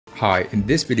Hi, in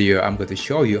this video I'm going to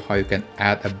show you how you can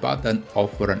add a button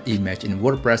over an image in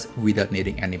WordPress without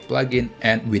needing any plugin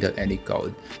and without any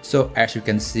code. So as you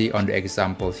can see on the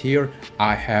example here,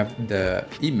 I have the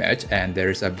image and there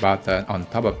is a button on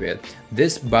top of it.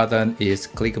 This button is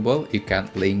clickable. You can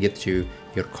link it to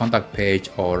your contact page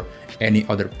or any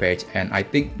other page, and I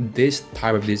think this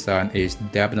type of design is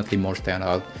definitely more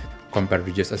standout compared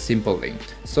to just a simple link.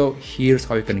 So here's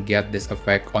how you can get this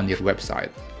effect on your website.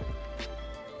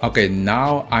 Okay,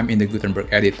 now I'm in the Gutenberg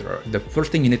editor. The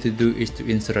first thing you need to do is to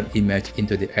insert an image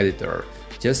into the editor.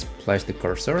 Just place the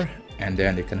cursor and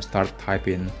then you can start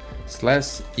typing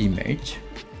 /image.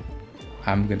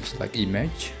 I'm going to select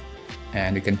image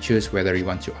and you can choose whether you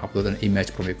want to upload an image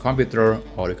from your computer,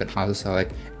 or you can also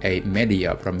select a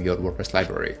media from your WordPress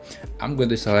library. I'm going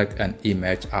to select an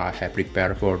image I have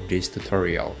prepared for this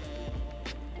tutorial.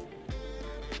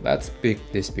 Let's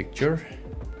pick this picture,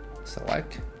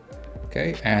 select.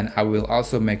 Okay, and I will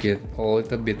also make it a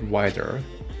little bit wider.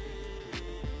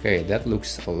 Okay, that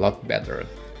looks a lot better.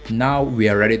 Now we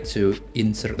are ready to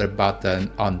insert a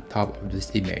button on top of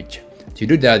this image. To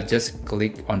do that, just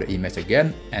click on the image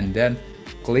again and then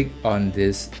click on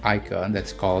this icon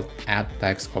that's called Add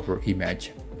Text Over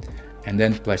Image. And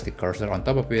then place the cursor on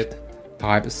top of it,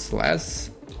 type /buttons.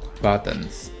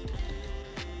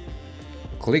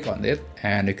 Click on it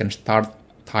and you can start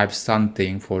type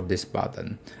something for this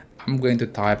button. I'm going to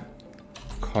type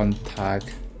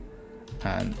contact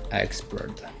an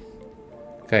expert.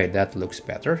 Okay, that looks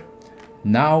better.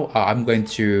 Now I'm going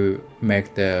to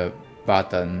make the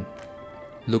button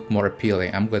look more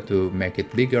appealing. I'm going to make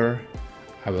it bigger.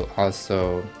 I will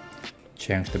also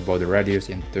change the border radius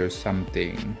into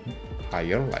something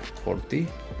higher, like 40.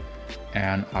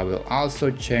 And I will also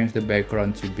change the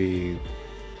background to be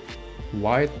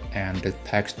white and the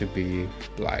text to be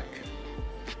black.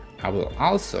 I will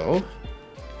also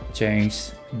change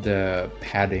the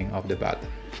padding of the button.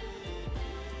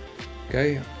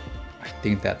 Okay, I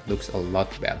think that looks a lot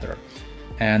better.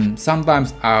 And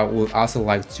sometimes I would also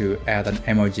like to add an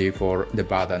emoji for the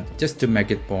button just to make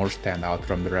it more stand out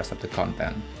from the rest of the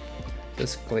content.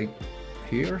 Just click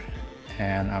here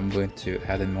and I'm going to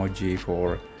add an emoji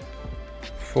for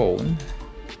phone.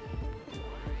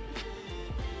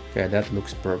 Okay, that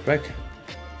looks perfect.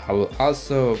 I will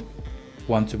also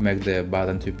want to make the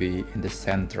button to be in the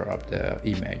center of the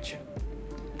image.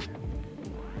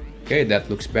 Okay, that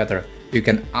looks better. You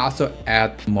can also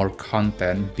add more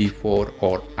content before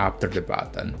or after the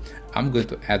button. I'm going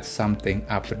to add something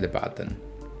after the button.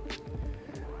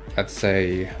 Let's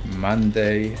say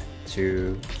Monday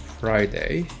to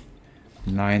Friday,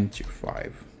 9 to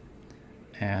 5,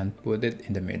 and put it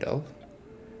in the middle.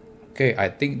 Okay, I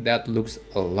think that looks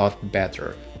a lot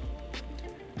better.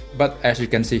 But as you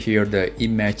can see here, the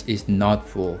image is not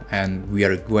full and we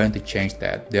are going to change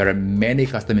that. There are many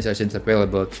customizations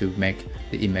available to make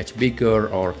the image bigger,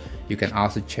 or you can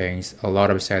also change a lot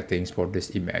of settings for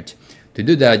this image. To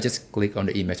do that, just click on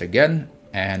the image again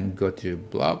and go to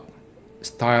Block,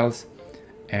 Styles,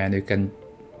 and you can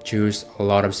choose a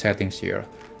lot of settings here.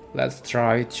 Let's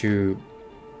try to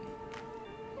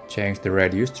change the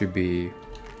radius to be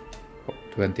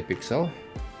 20 pixels.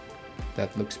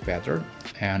 That looks better,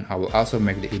 and I will also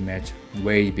make the image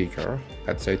way bigger.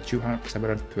 Let's say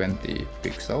 720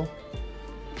 pixels,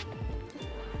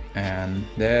 and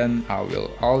then I will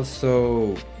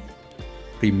also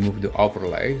remove the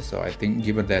overlay. So I think,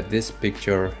 given that this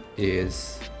picture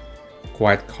is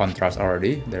quite contrast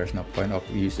already, there's no point of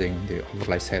using the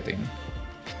overlay setting.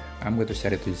 I'm going to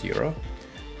set it to 0.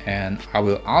 And I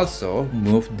will also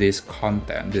move this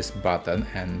content, this button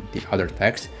and the other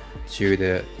text, to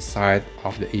the side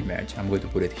of the image. I'm going to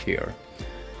put it here.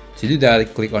 To do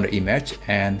that, click on the image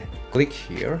and click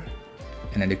here,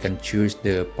 and then you can choose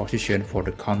the position for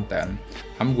the content.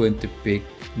 I'm going to pick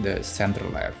the center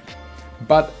left.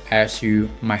 But as you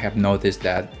might have noticed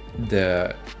that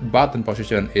the button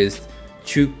position is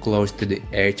too close to the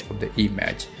edge of the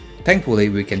image. Thankfully,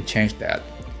 we can change that.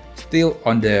 Still,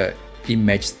 on the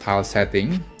image style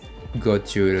setting, go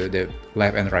to the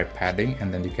left and right padding,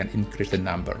 and then you can increase the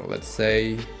number. Let's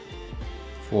say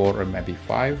 4 or maybe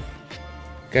 5.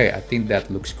 Okay, I think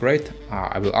that looks great.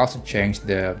 I will also change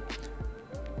the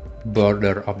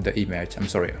border of the image. I'm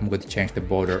going to change the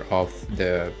border of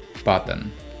the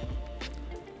button.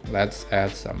 Let's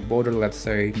add some border. Let's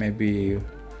say maybe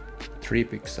 3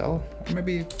 pixels or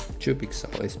maybe 2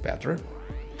 pixels is better.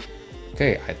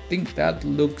 Okay, I think that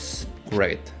looks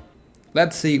great.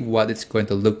 Let's see what it's going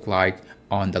to look like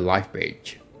on the live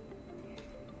page.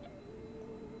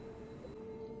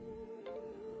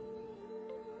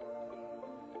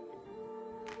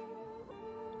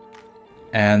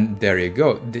 And there you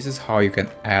go. This is how you can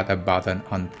add a button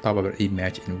on top of an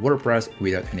image in WordPress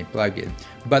without any plugin.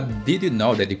 But did you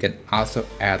know that you can also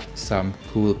add some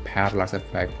cool parallax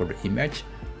effect for the image?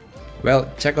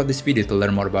 Well, check out this video to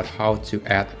learn more about how to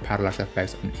add parallax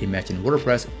effects on image in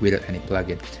WordPress without any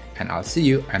plugin. And I'll see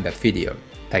you in that video.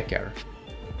 Take care.